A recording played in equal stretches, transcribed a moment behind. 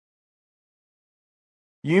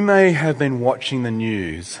You may have been watching the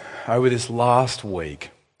news over this last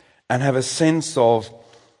week and have a sense of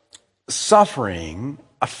suffering,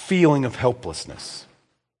 a feeling of helplessness.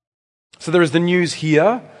 So there is the news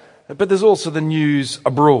here, but there's also the news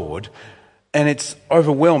abroad, and it's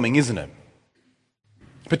overwhelming, isn't it?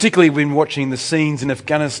 Particularly when watching the scenes in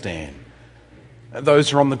Afghanistan.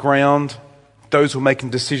 Those who are on the ground, those who are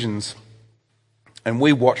making decisions, and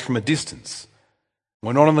we watch from a distance.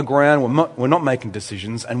 We're not on the ground, we're not making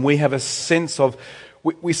decisions, and we have a sense of,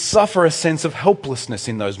 we suffer a sense of helplessness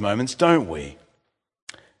in those moments, don't we?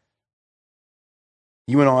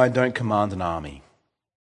 You and I don't command an army.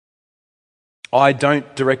 I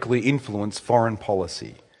don't directly influence foreign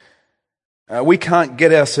policy. We can't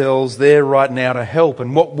get ourselves there right now to help,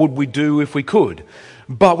 and what would we do if we could?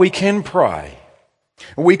 But we can pray.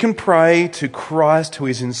 We can pray to Christ who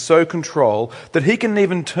is in so control that he can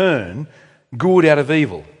even turn good out of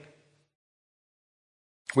evil.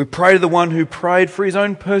 We pray to the one who prayed for his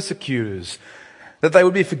own persecutors, that they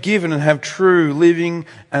would be forgiven and have true living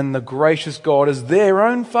and the gracious God as their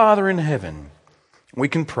own Father in heaven. We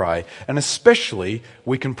can pray, and especially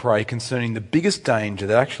we can pray concerning the biggest danger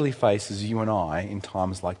that actually faces you and I in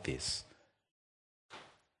times like this.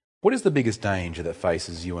 What is the biggest danger that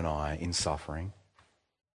faces you and I in suffering?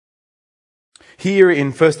 Here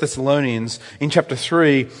in 1 Thessalonians, in chapter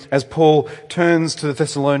 3, as Paul turns to the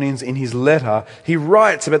Thessalonians in his letter, he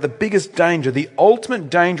writes about the biggest danger, the ultimate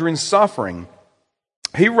danger in suffering.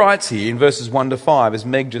 He writes here in verses 1 to 5, as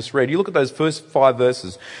Meg just read. You look at those first 5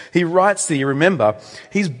 verses. He writes there, remember,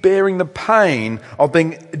 he's bearing the pain of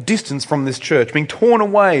being distanced from this church, being torn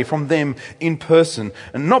away from them in person,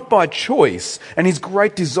 and not by choice. And his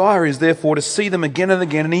great desire is therefore to see them again and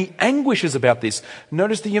again, and he anguishes about this.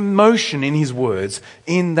 Notice the emotion in his words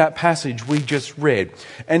in that passage we just read.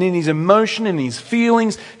 And in his emotion, in his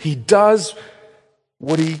feelings, he does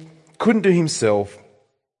what he couldn't do himself.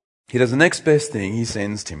 He does the next best thing, he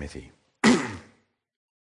sends Timothy.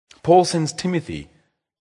 Paul sends Timothy,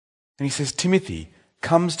 and he says, Timothy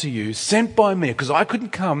comes to you, sent by me, because I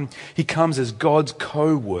couldn't come. He comes as God's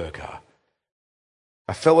co-worker,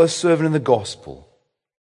 a fellow servant in the gospel.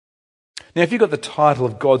 Now, if you got the title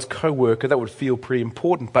of God's co-worker, that would feel pretty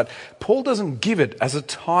important, but Paul doesn't give it as a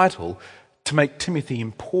title to make Timothy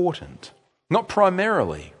important, not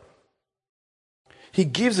primarily. He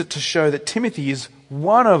gives it to show that Timothy is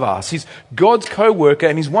one of us. He's God's co-worker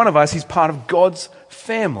and he's one of us. He's part of God's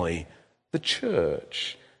family, the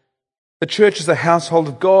church. The church is the household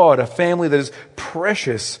of God, a family that is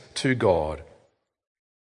precious to God.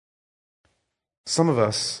 Some of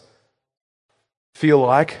us feel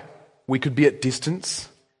like we could be at distance,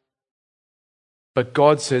 but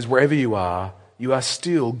God says wherever you are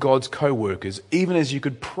still God's co-workers, even as you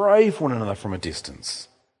could pray for one another from a distance.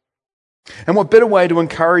 And what better way to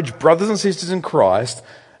encourage brothers and sisters in Christ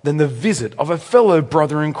than the visit of a fellow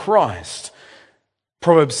brother in Christ?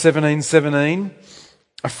 Proverbs 17:17,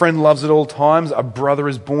 a friend loves at all times, a brother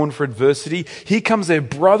is born for adversity. Here comes their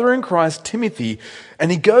brother in Christ, Timothy,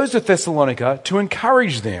 and he goes to Thessalonica to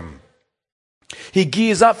encourage them. He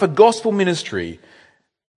gears up for gospel ministry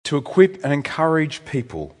to equip and encourage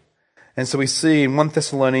people. And so we see in 1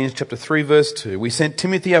 Thessalonians chapter 3 verse 2, we sent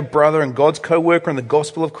Timothy our brother and God's co-worker in the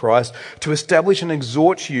gospel of Christ to establish and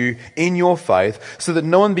exhort you in your faith so that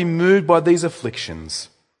no one be moved by these afflictions.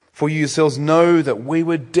 For you yourselves know that we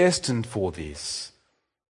were destined for this.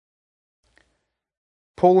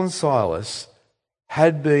 Paul and Silas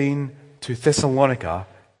had been to Thessalonica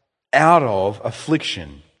out of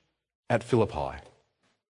affliction at Philippi.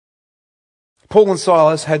 Paul and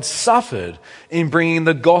Silas had suffered in bringing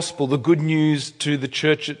the gospel, the good news, to the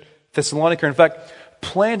church at Thessalonica. In fact,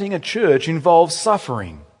 planting a church involves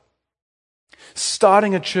suffering.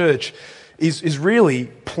 Starting a church is really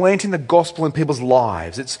planting the gospel in people's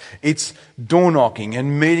lives. It's door knocking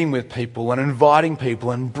and meeting with people and inviting people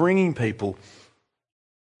and bringing people.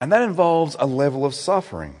 And that involves a level of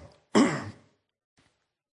suffering. Of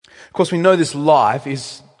course, we know this life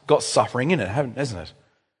is got suffering in it, hasn't it?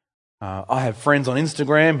 I have friends on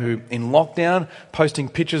Instagram who, in lockdown, posting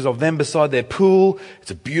pictures of them beside their pool. It's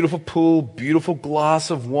a beautiful pool, beautiful glass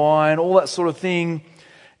of wine, all that sort of thing.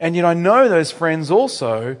 And yet I know those friends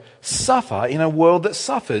also suffer in a world that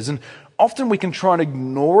suffers. And often we can try and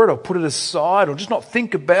ignore it or put it aside or just not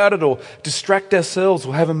think about it or distract ourselves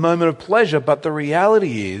or have a moment of pleasure. But the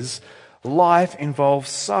reality is life involves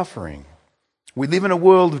suffering. We live in a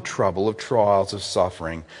world of trouble, of trials, of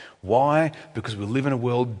suffering. Why? Because we live in a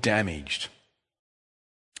world damaged.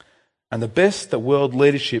 And the best that world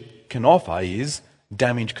leadership can offer is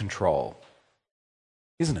damage control.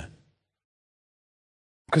 Isn't it?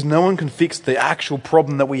 Because no one can fix the actual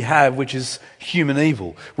problem that we have, which is human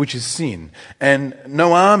evil, which is sin. And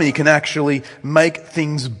no army can actually make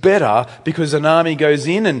things better, because an army goes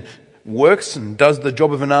in and works and does the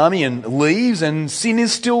job of an army and leaves, and sin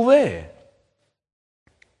is still there.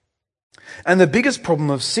 And the biggest problem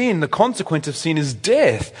of sin, the consequence of sin, is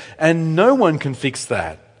death, and no one can fix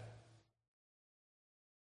that.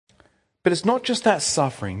 But it's not just that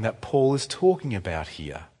suffering that Paul is talking about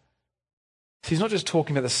here. He's not just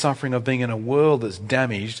talking about the suffering of being in a world that's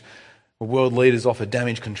damaged, where world leaders offer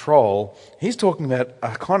damage control. He's talking about a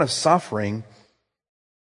kind of suffering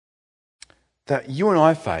that you and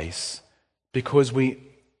I face because we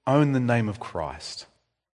own the name of Christ.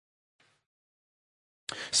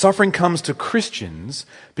 Suffering comes to Christians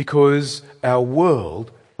because our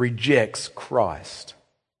world rejects Christ.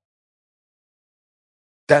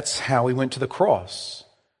 That's how he went to the cross.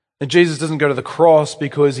 And Jesus doesn't go to the cross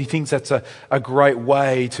because he thinks that's a great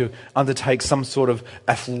way to undertake some sort of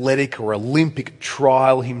athletic or Olympic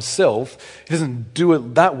trial himself. He doesn't do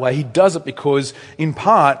it that way. He does it because, in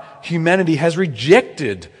part, humanity has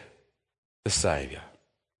rejected the Saviour.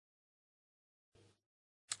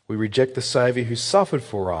 We reject the Saviour who suffered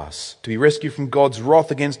for us to be rescued from God's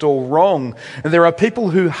wrath against all wrong. And there are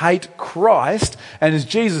people who hate Christ, and as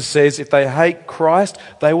Jesus says, if they hate Christ,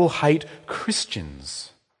 they will hate Christians.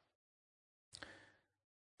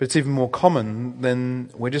 But it's even more common than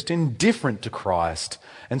we're just indifferent to Christ.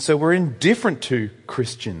 And so we're indifferent to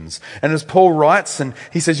Christians. And as Paul writes, and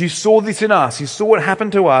he says, you saw this in us. You saw what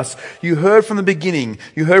happened to us. You heard from the beginning.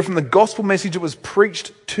 You heard from the gospel message that was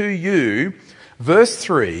preached to you. Verse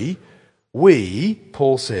 3, we,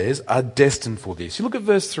 Paul says, are destined for this. You look at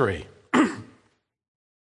verse 3.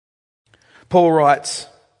 Paul writes,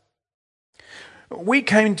 we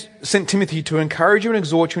sent Timothy to encourage you and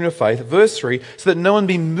exhort you in your faith, verse 3, so that no one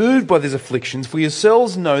be moved by these afflictions, for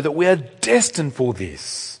yourselves know that we are destined for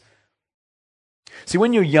this. See,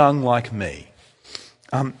 when you're young like me,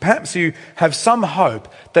 perhaps you have some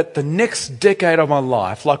hope that the next decade of my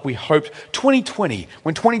life, like we hoped 2020,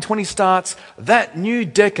 when 2020 starts, that new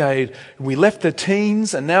decade, we left the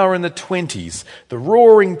teens and now we're in the 20s, the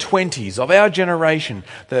roaring 20s of our generation.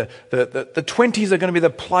 The 20s are going to be the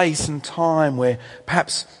place and time where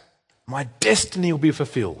perhaps my destiny will be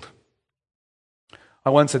fulfilled. I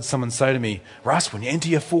once had someone say to me, Russ, when you enter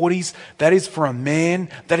your 40s, that is for a man,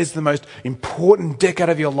 that is the most important decade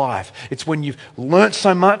of your life. It's when you've learnt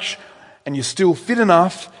so much and you're still fit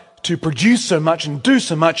enough to produce so much and do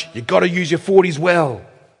so much, you've got to use your 40s well.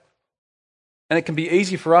 And it can be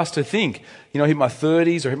easy for us to think, I hit my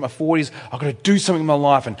 30s or hit my 40s, I've got to do something in my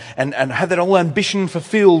life and have that whole ambition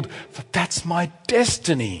fulfilled, for that's my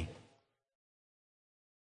destiny.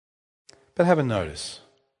 But have a notice.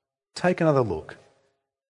 Take another look.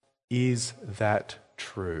 Is that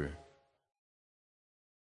true?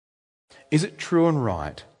 Is it true and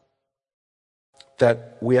right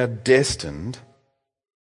that we are destined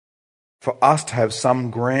for us to have some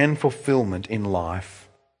grand fulfillment in life,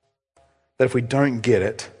 that if we don't get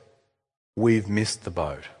it, we've missed the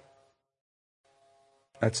boat?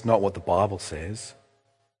 That's not what the Bible says.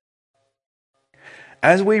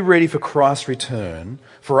 As we're ready for Christ's return,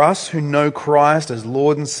 for us who know Christ as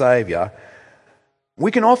Lord and Saviour, we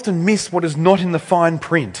can often miss what is not in the fine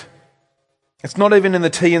print. It's not even in the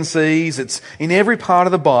T&Cs, it's in every part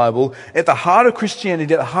of the Bible. At the heart of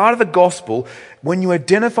Christianity, at the heart of the gospel, when you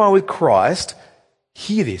identify with Christ,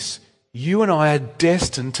 hear this, you and I are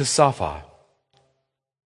destined to suffer.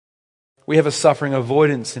 We have a suffering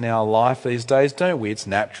avoidance in our life these days, don't we? It's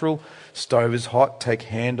natural. Stove is hot, take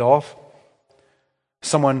hand off.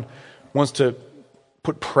 Someone wants to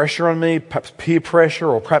put pressure on me, perhaps peer pressure,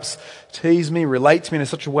 or perhaps tease me, relate to me in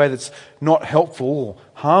such a way that's not helpful or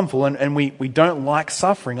harmful, and we don't like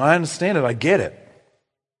suffering. I understand it, I get it.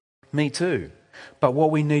 Me too. But what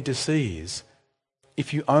we need to see is,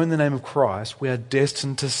 if you own the name of Christ, we are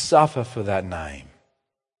destined to suffer for that name.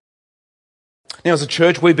 Now, as a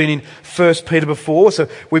church, we've been in 1 Peter before, so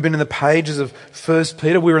we've been in the pages of 1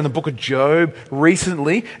 Peter. We were in the book of Job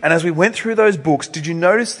recently, and as we went through those books, did you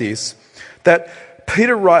notice this? That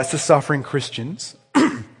Peter writes to suffering Christians.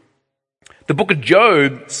 The book of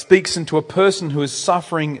Job speaks into a person who is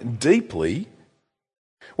suffering deeply.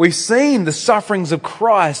 We've seen the sufferings of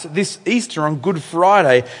Christ this Easter on Good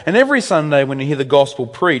Friday, and every Sunday when you hear the gospel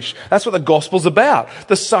preached, that's what the gospel's about,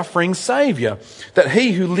 the suffering Saviour. That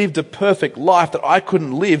he who lived a perfect life that I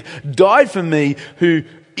couldn't live, died for me who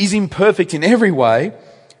is imperfect in every way.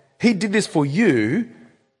 He did this for you,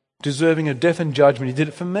 deserving of death and judgment. He did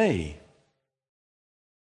it for me.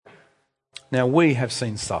 Now we have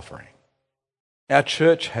seen suffering. Our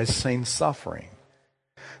church has seen suffering.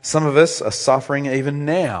 Some of us are suffering even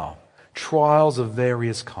now, trials of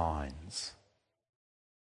various kinds.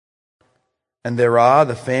 And there are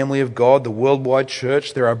the family of God, the worldwide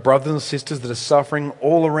church. There are brothers and sisters that are suffering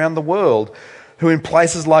all around the world, who in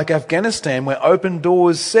places like Afghanistan, where Open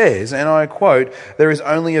Doors says, and I quote, there is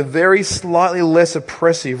only a very slightly less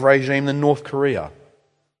oppressive regime than North Korea.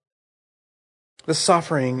 The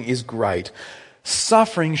suffering is great.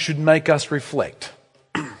 Suffering should make us reflect,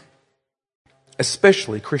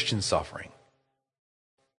 especially Christian suffering,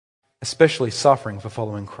 especially suffering for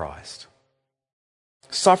following Christ.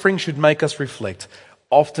 Suffering should make us reflect.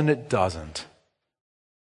 Often it doesn't.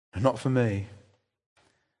 Not for me.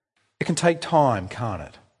 It can take time, can't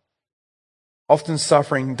it? Often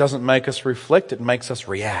suffering doesn't make us reflect, it makes us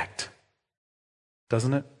react.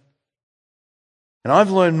 Doesn't it? And I've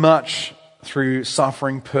learned much through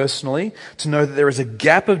suffering personally to know that there is a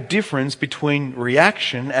gap of difference between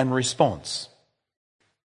reaction and response.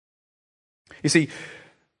 You see,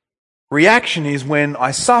 reaction is when I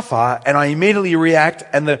suffer and I immediately react,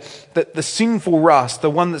 and the sinful Russ, the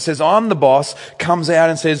one that says I'm the boss, comes out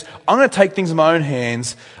and says, I'm going to take things in my own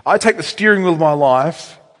hands. I take the steering wheel of my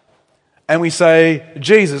life, and we say,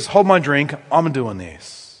 Jesus, hold my drink, I'm doing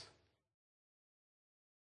this.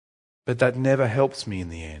 But that never helps me in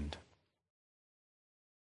the end.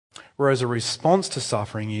 Whereas a response to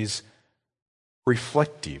suffering is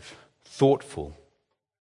reflective, thoughtful.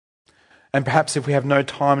 And perhaps if we have no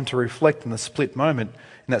time to reflect in the split moment,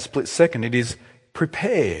 in that split second, it is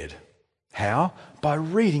prepared. How? By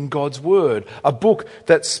reading God's Word. A book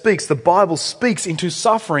that speaks, the Bible speaks into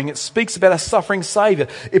suffering. It speaks about a suffering Saviour.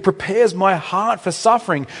 It prepares my heart for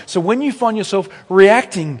suffering. So when you find yourself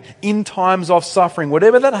reacting in times of suffering,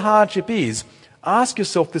 whatever that hardship is, ask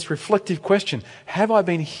yourself this reflective question: have I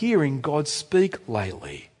been hearing God speak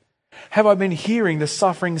lately? Have I been hearing the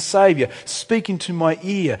suffering Saviour speak into my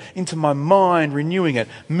ear, into my mind, renewing it,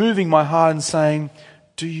 moving my heart and saying,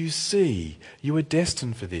 do you see you are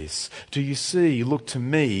destined for this? Do you see, look to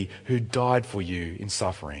me who died for you in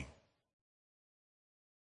suffering?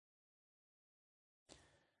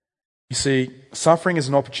 You see, suffering is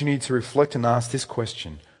an opportunity to reflect and ask this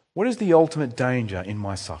question: what is the ultimate danger in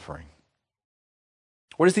my suffering?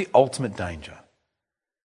 What is the ultimate danger?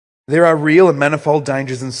 There are real and manifold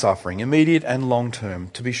dangers in suffering, immediate and long-term,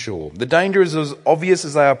 to be sure. The danger is as obvious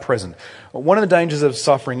as they are present. One of the dangers of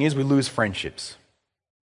suffering is we lose friendships.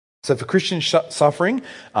 So for Christian suffering,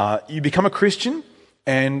 you become a Christian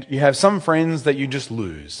and you have some friends that you just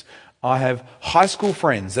lose. I have high school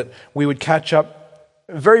friends that we would catch up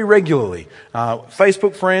very regularly,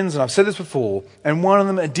 Facebook friends, and I've said this before, and one of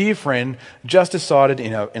them, a dear friend, just decided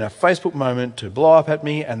in a Facebook moment to blow up at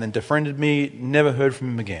me and then defriended me, never heard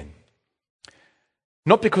from him again.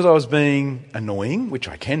 Not because I was being annoying, which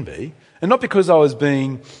I can be, and not because I was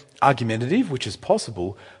being argumentative, which is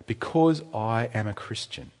possible, because I am a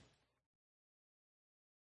Christian.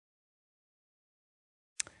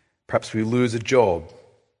 Perhaps we lose a job,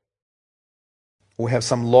 or have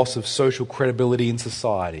some loss of social credibility in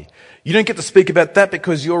society. You don't get to speak about that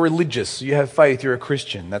because you're religious, you have faith, you're a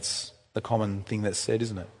Christian. That's the common thing that's said,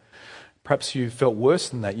 isn't it? Perhaps you felt worse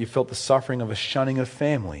than that. You felt the suffering of a shunning of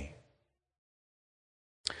family.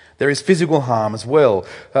 There is physical harm as well.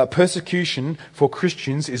 Persecution for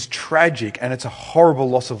Christians is tragic, and it's a horrible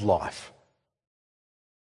loss of life.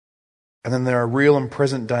 And then there are real and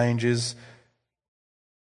present dangers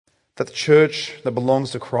that the church that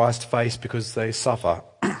belongs to Christ face because they suffer.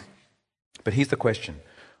 But here's the question: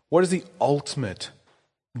 what is the ultimate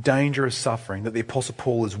danger of suffering that the Apostle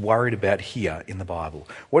Paul is worried about here in the Bible?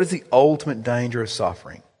 What is the ultimate danger of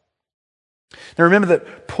suffering? Now remember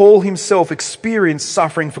that Paul himself experienced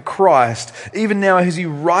suffering for Christ. Even now as he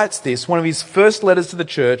writes this, one of his first letters to the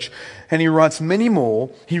church, and he writes many more,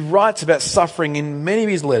 he writes about suffering in many of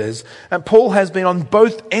his letters, and Paul has been on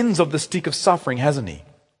both ends of the stick of suffering, hasn't he?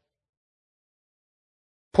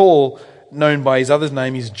 Paul, known by his other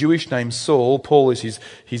name, his Jewish name Saul. Paul is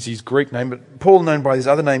his Greek name, but Paul, known by his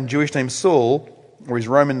other name, Jewish name Saul, or his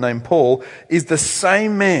Roman name Paul, is the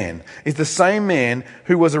same man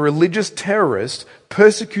who was a religious terrorist,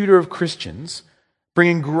 persecutor of Christians,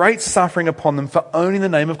 bringing great suffering upon them for owning the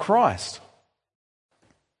name of Christ.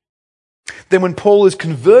 Then when Paul is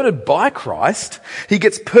converted by Christ, he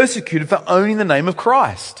gets persecuted for owning the name of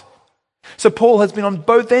Christ. So Paul has been on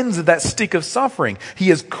both ends of that stick of suffering. He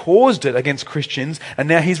has caused it against Christians, and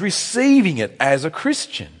now he's receiving it as a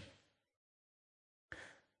Christian.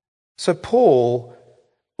 So Paul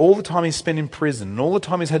all the time he's spent in prison, and all the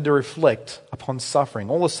time he's had to reflect upon suffering,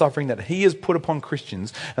 all the suffering that he has put upon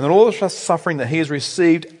Christians, and then all the suffering that he has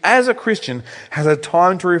received as a Christian, has had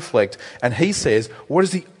time to reflect. And he says, what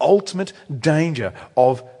is the ultimate danger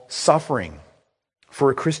of suffering for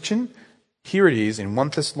a Christian? Here it is in 1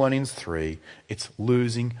 Thessalonians 3, it's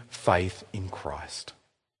losing faith in Christ.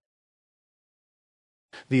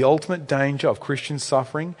 The ultimate danger of Christian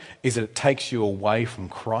suffering is that it takes you away from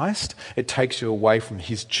Christ. It takes you away from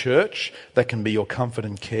his church that can be your comfort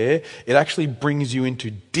and care. It actually brings you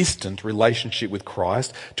into distant relationship with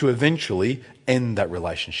Christ to eventually end that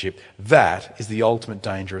relationship. That is the ultimate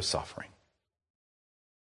danger of suffering.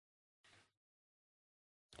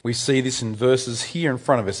 We see this in verses here in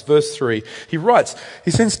front of us. Verse 3, he writes,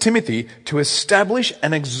 he sends Timothy to establish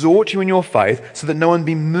and exhort you in your faith so that no one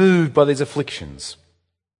be moved by these afflictions.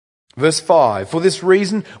 Verse 5, for this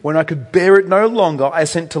reason, when I could bear it no longer, I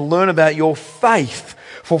sent to learn about your faith,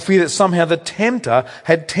 for fear that somehow the tempter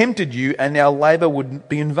had tempted you and our labour would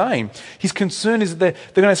be in vain. His concern is that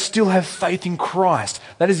they're going to still have faith in Christ.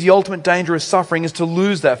 That is the ultimate danger of suffering, is to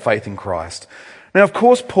lose that faith in Christ. Now, of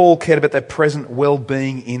course, Paul cared about their present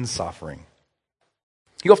well-being in suffering.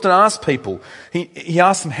 He often asked people, he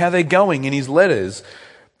asked them how they're going in his letters.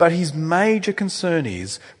 But his major concern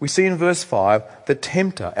is, we see in verse 5, the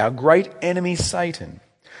tempter, our great enemy Satan,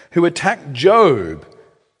 who attacked Job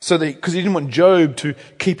because he didn't want Job to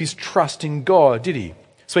keep his trust in God, did he?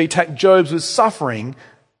 So he attacked Job with suffering.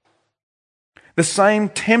 The same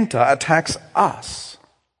tempter attacks us.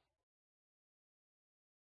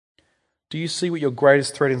 Do you see what your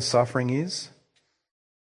greatest threat in suffering is?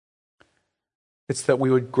 It's that we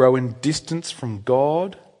would grow in distance from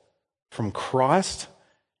God, from Christ,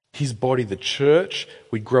 his body, the church.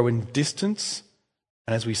 We'd grow in distance.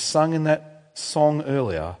 And as we sung in that song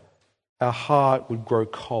earlier, our heart would grow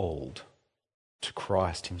cold to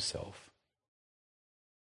Christ himself.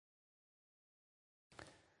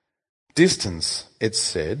 Distance, it's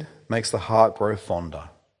said, makes the heart grow fonder.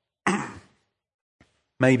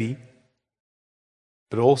 Maybe.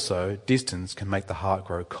 But also, distance can make the heart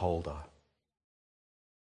grow colder.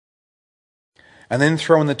 And then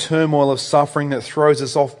throw in the turmoil of suffering that throws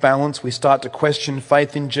us off balance. We start to question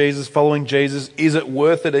faith in Jesus, following Jesus. Is it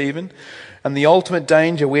worth it even? And the ultimate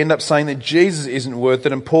danger, we end up saying that Jesus isn't worth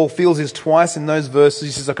it. And Paul feels this twice in those verses.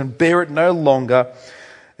 He says, I can bear it no longer.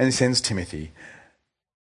 And he sends Timothy.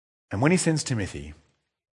 And when he sends Timothy,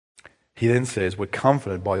 he then says, we're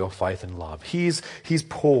comforted by your faith and love. Here's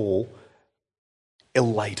Paul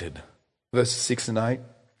elated. Verses 6 and 8.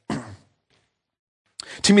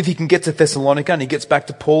 Timothy can get to Thessalonica and he gets back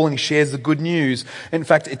to Paul and he shares the good news. In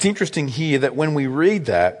fact, it's interesting here that when we read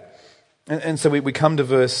that, and so we come to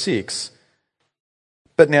verse 6,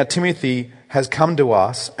 but now Timothy has come to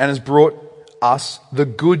us and has brought us the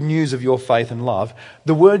good news of your faith and love.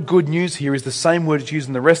 The word good news here is the same word it's used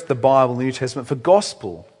in the rest of the Bible in the New Testament for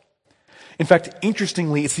gospel. In fact,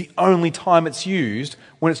 interestingly, it's the only time it's used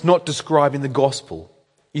when it's not describing the gospel.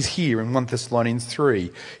 Is here in 1 Thessalonians 3.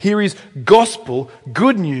 Here is gospel,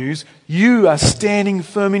 good news, you are standing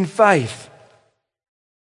firm in faith.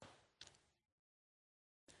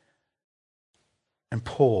 And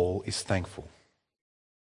Paul is thankful.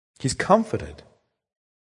 He's comforted.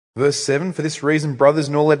 Verse 7, for this reason, brothers,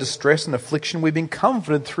 in all their distress and affliction, we've been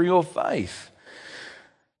comforted through your faith.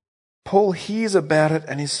 Paul hears about it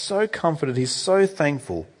and is so comforted, he's so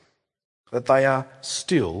thankful that they are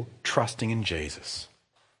still trusting in Jesus.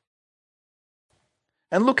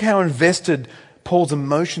 And look how invested Paul's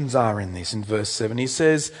emotions are in this in verse 7. He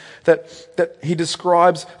says that he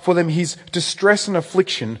describes for them his distress and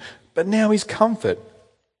affliction, but now his comfort.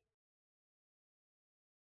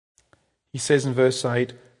 He says in verse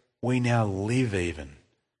 8, we now live even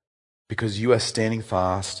because you are standing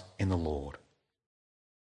fast in the Lord.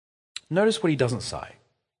 Notice what he doesn't say.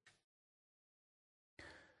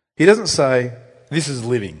 He doesn't say, this is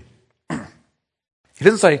living. He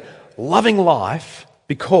doesn't say, loving life,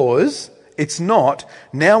 because it's not,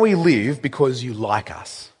 now we live because you like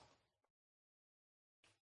us.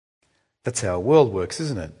 That's how our world works,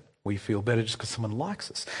 isn't it? We feel better just because someone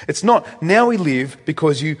likes us. It's not, now we live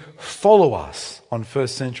because you follow us on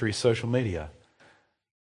first century social media.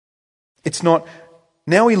 It's not,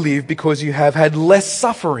 now we live because you have had less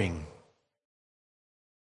suffering.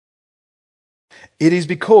 It is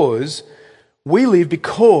because we live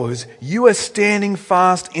because you are standing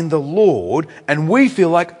fast in the Lord, and we feel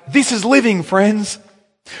like this is living, friends.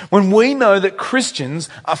 When we know that Christians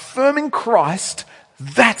are firm in Christ,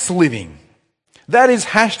 that's living. That is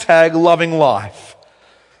hashtag loving life.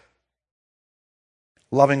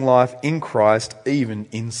 Loving life in Christ, even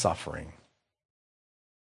in suffering.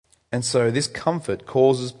 And so this comfort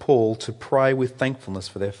causes Paul to pray with thankfulness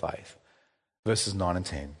for their faith. Verses 9 and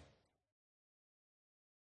 10.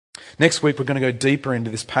 Next week, we're going to go deeper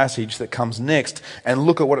into this passage that comes next and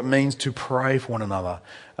look at what it means to pray for one another.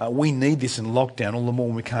 We need this in lockdown, all the more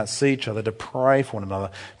when we can't see each other, to pray for one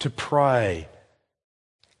another. To pray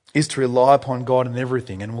is to rely upon God in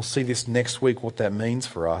everything, and we'll see this next week, what that means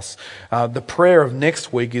for us. The prayer of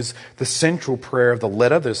next week is the central prayer of the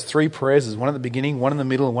letter. There's 3 prayers. There's one at the beginning, one in the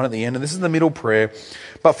middle, and one at the end, and this is the middle prayer.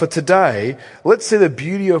 But for today, let's see the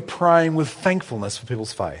beauty of praying with thankfulness for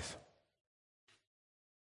people's faith.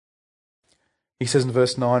 He says in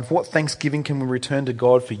verse 9, "For what thanksgiving can we return to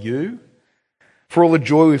God for you? For all the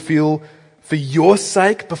joy we feel for your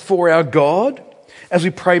sake before our God? As we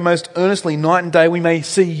pray most earnestly night and day, we may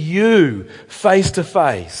see you face to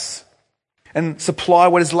face and supply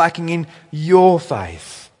what is lacking in your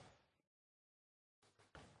faith."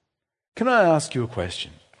 Can I ask you a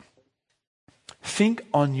question? Think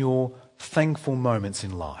on your thankful moments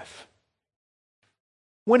in life.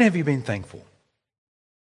 When have you been thankful?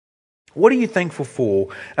 What are you thankful for?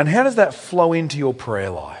 And how does that flow into your prayer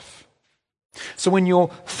life? So when you're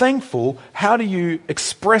thankful, how do you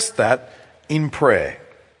express that in prayer?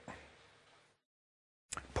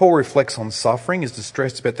 Paul reflects on suffering, is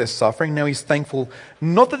distressed about their suffering. Now he's thankful,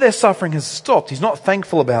 not that their suffering has stopped. He's not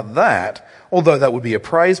thankful about that, although that would be a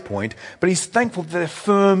praise point, but he's thankful that they're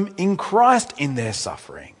firm in Christ in their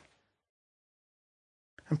suffering.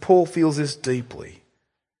 And Paul feels this deeply.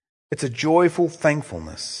 It's a joyful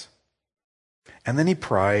thankfulness. And then he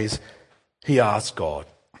prays, he asks God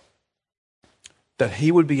that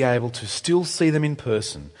he would be able to still see them in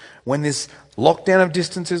person when this lockdown of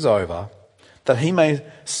distance is over, that he may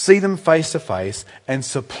see them face to face and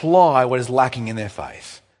supply what is lacking in their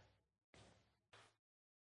faith.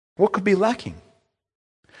 What could be lacking?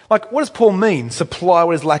 Like, what does Paul mean, supply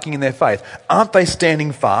what is lacking in their faith? Aren't they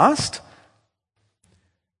standing fast?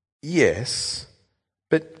 Yes,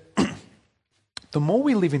 but the more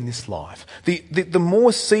we live in this life, the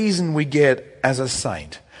more seasoned we get as a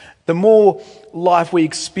saint, the more life we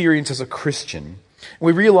experience as a Christian,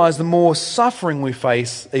 we realise the more suffering we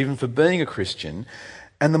face even for being a Christian,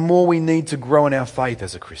 and the more we need to grow in our faith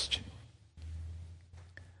as a Christian.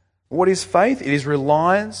 What is faith? It is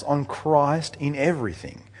reliance on Christ in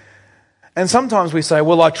everything. And sometimes we say,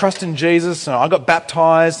 well, I trust in Jesus, and I got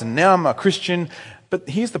baptised, and now I'm a Christian. But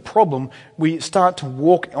here's the problem. We start to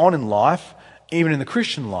walk on in life, even in the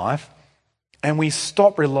Christian life, and we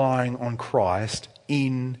stop relying on Christ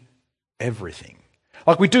in everything.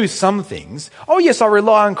 Like, we do some things. Oh yes, I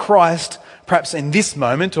rely on Christ perhaps in this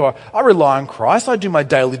moment, or I rely on Christ, I do my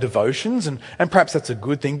daily devotions, and perhaps that's a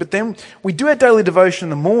good thing. But then we do our daily devotion in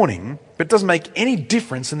the morning, but it doesn't make any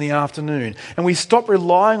difference in the afternoon. And we stop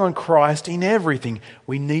relying on Christ in everything.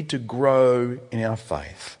 We need to grow in our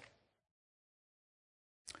faith.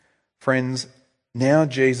 Friends, now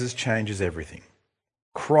Jesus changes everything.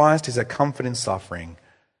 Christ is our comfort in suffering,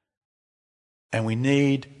 and we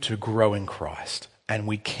need to grow in Christ, and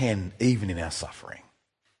we can even in our suffering.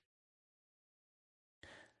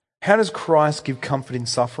 How does Christ give comfort in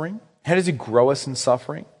suffering? How does he grow us in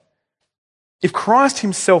suffering? If Christ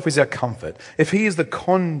himself is our comfort, if he is the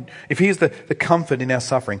comfort in our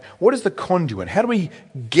suffering, what is the conduit? How do we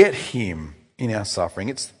get him in our suffering?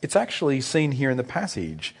 It's actually seen here in the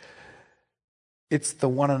passage. It's the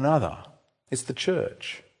one another. It's the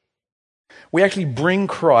church. We actually bring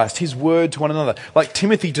Christ, his word, to one another. Like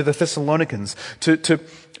Timothy to the Thessalonians,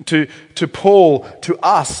 to Paul, to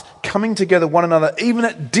us, coming together one another, even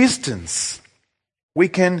at distance. We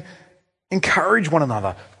can encourage one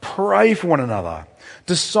another, pray for one another.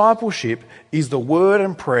 Discipleship is the word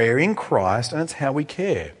and prayer in Christ, and it's how we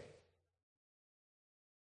care.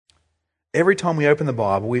 Every time we open the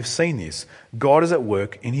Bible, we've seen this. God is at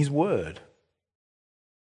work in his word.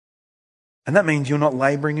 And that means you're not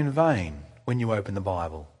labouring in vain when you open the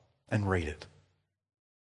Bible and read it.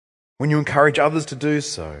 When you encourage others to do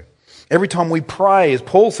so. Every time we pray, as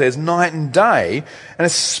Paul says, night and day, and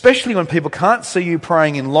especially when people can't see you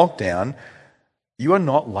praying in lockdown, you are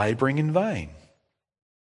not labouring in vain.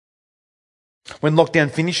 When lockdown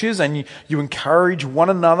finishes and you encourage one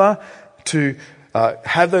another to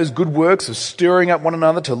have those good works of stirring up one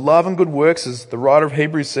another to love and good works, as the writer of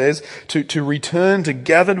Hebrews says, to return to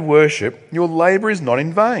gathered worship, your labour is not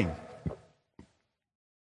in vain.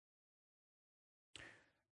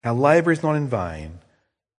 Our labour is not in vain.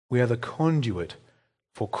 We are the conduit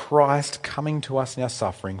for Christ coming to us in our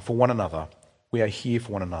suffering for one another. We are here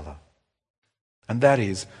for one another. And that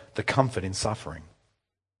is the comfort in suffering.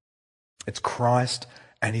 It's Christ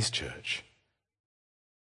and his church.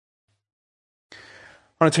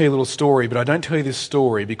 I want to tell you a little story, but I don't tell you this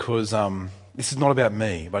story because this is not about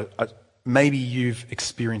me, but maybe you've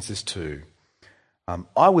experienced this too.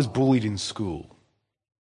 I was bullied in school.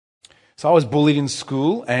 So I was bullied in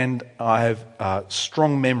school, and I have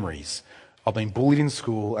strong memories. I've been bullied in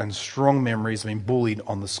school, and strong memories of being bullied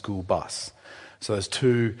on the school bus. So those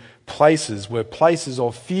two places were places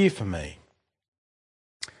of fear for me.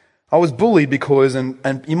 I was bullied because,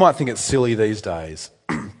 and you might think it's silly these days,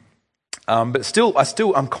 but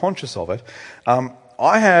I'm conscious of it.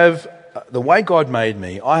 I have, the way God made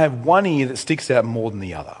me, I have one ear that sticks out more than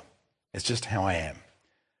the other. It's just how I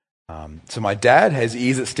am. So my dad has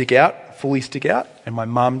ears that fully stick out, and my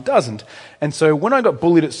mum doesn't. And so when I got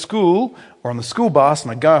bullied at school or on the school bus,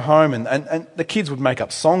 and I'd go home and the kids would make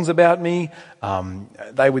up songs about me.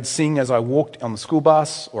 They would sing as I walked on the school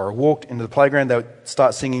bus or I walked into the playground. They would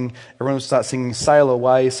start singing, everyone would start singing, sail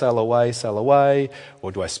away, sail away, sail away.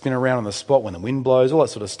 Or do I spin around on the spot when the wind blows, all that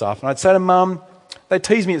sort of stuff. And I'd say to Mum, they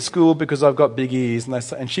tease me at school because I've got big ears.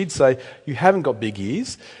 And she'd say, you haven't got big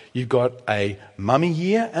ears. You've got a mummy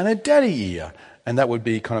ear and a daddy ear. And that would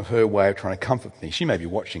be kind of her way of trying to comfort me. She may be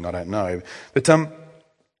watching, I don't know. But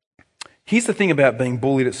here's the thing about being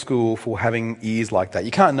bullied at school for having ears like that.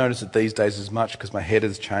 You can't notice it these days as much because my head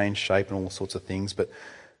has changed shape and all sorts of things. But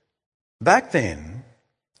back then,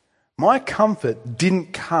 my comfort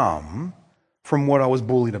didn't come from what I was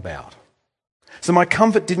bullied about. So my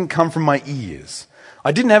comfort didn't come from my ears.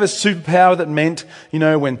 I didn't have a superpower that meant,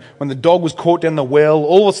 when the dog was caught down the well,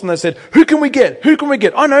 all of a sudden they said, who can we get? Who can we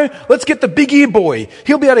get? I know, let's get the big ear boy.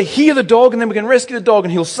 He'll be able to hear the dog and then we can rescue the dog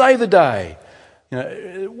and he'll save the day.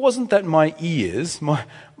 It wasn't that my ears,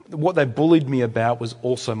 what they bullied me about was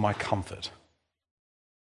also my comfort.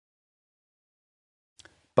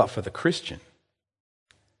 But for the Christian,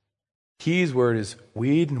 here's where it is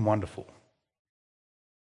weird and wonderful.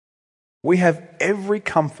 We have every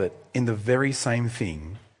comfort in the very same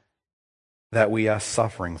thing that we are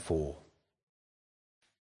suffering for,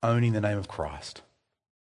 owning the name of Christ.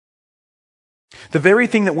 The very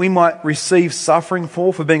thing that we might receive suffering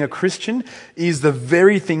for being a Christian is the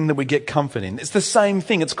very thing that we get comfort in. It's the same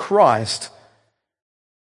thing, it's Christ.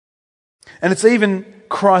 And it's even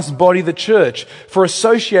Christ's body, the church. For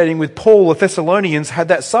associating with Paul, the Thessalonians had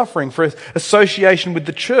that suffering. For association with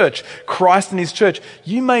the church, Christ and his church.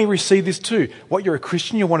 You may receive this too. What, you're a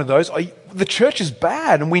Christian, you're one of those? The church is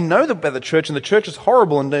bad, and we know about the church, and the church is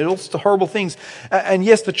horrible, and all sorts of horrible things. And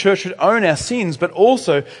yes, the church should own our sins, but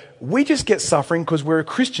also we just get suffering because we're a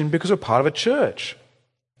Christian, because we're part of a church.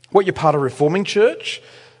 What, you're part of a reforming church?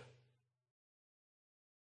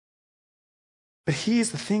 But here's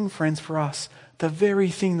the thing, friends, for us. The very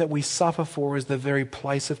thing that we suffer for is the very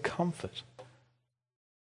place of comfort.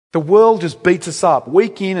 The world just beats us up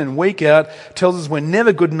week in and week out, tells us we're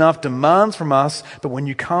never good enough, demands from us. But when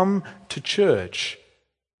you come to church,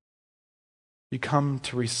 you come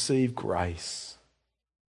to receive grace.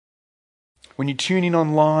 When you tune in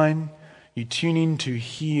online, you tune in to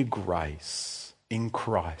hear grace in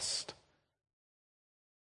Christ.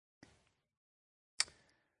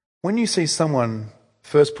 When you see someone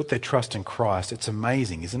first put their trust in Christ, it's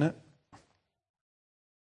amazing, isn't it?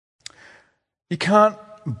 You can't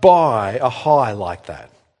buy a high like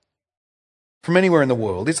that from anywhere in the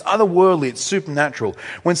world. It's otherworldly, it's supernatural.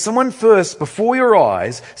 When someone first, before your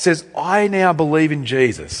eyes, says, I now believe in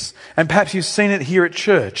Jesus, and perhaps you've seen it here at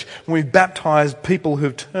church, when we've baptized people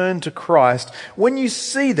who've turned to Christ, when you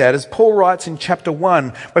see that, as Paul writes in chapter 1,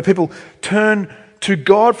 where people turn to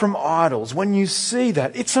God from idols, when you see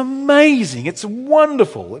that, it's amazing, it's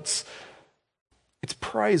wonderful, it's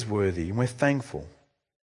praiseworthy, and we're thankful.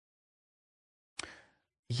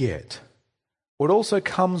 Yet, what also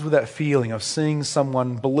comes with that feeling of seeing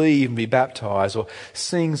someone believe and be baptized, or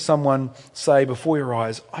seeing someone say before your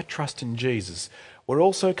eyes, I trust in Jesus, what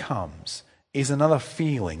also comes is another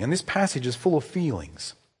feeling, and this passage is full of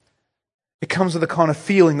feelings. It comes with the kind of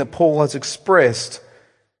feeling that Paul has expressed.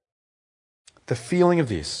 The feeling of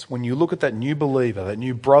this, when you look at that new believer, that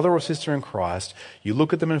new brother or sister in Christ, you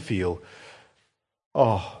look at them and feel,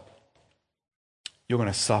 oh, you're going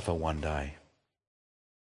to suffer one day.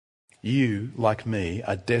 You, like me,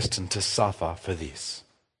 are destined to suffer for this.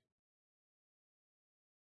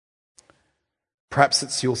 Perhaps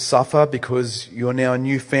it's you'll suffer because you're now a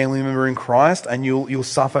new family member in Christ, and you'll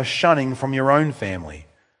suffer shunning from your own family.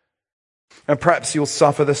 And perhaps you'll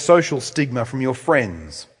suffer the social stigma from your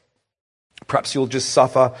friends. Perhaps you'll just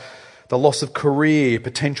suffer the loss of career,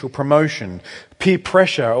 potential promotion, peer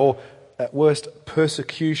pressure, or at worst,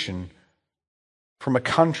 persecution from a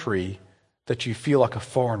country that you feel like a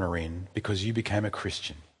foreigner in because you became a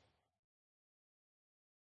Christian.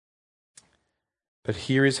 But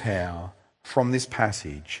here is how, from this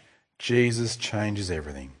passage, Jesus changes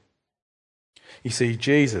everything. You see,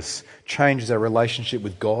 Jesus changes our relationship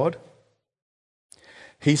with God.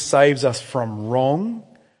 He saves us from wrong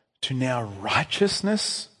to now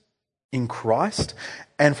righteousness in Christ,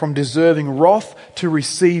 and from deserving wrath to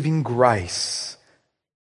receiving grace.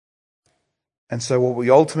 And so what we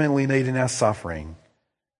ultimately need in our suffering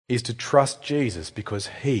is to trust Jesus because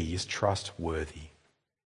he is trustworthy.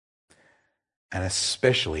 And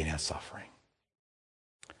especially in our suffering.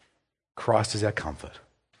 Christ is our comfort.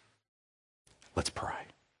 Let's pray.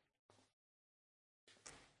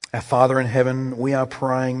 Our Father in heaven, we are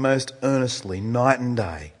praying most earnestly night and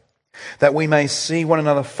day that we may see one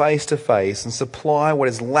another face to face and supply what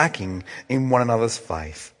is lacking in one another's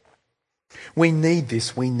faith. We need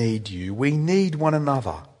this, we need you, we need one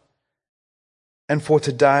another. And for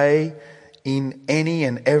today, in any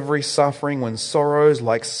and every suffering, when sorrows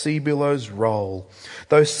like sea billows roll,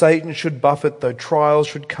 though Satan should buffet, though trials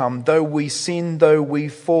should come, though we sin, though we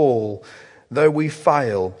fall, though we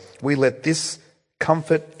fail, we let this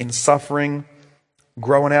comfort in suffering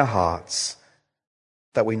grow in our hearts,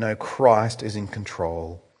 that we know Christ is in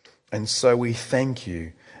control. And so we thank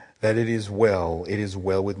you that it is well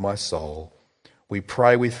with my soul. We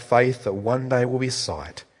pray with faith that one day will be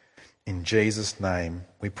sight. In Jesus' name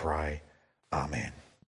we pray. Amen.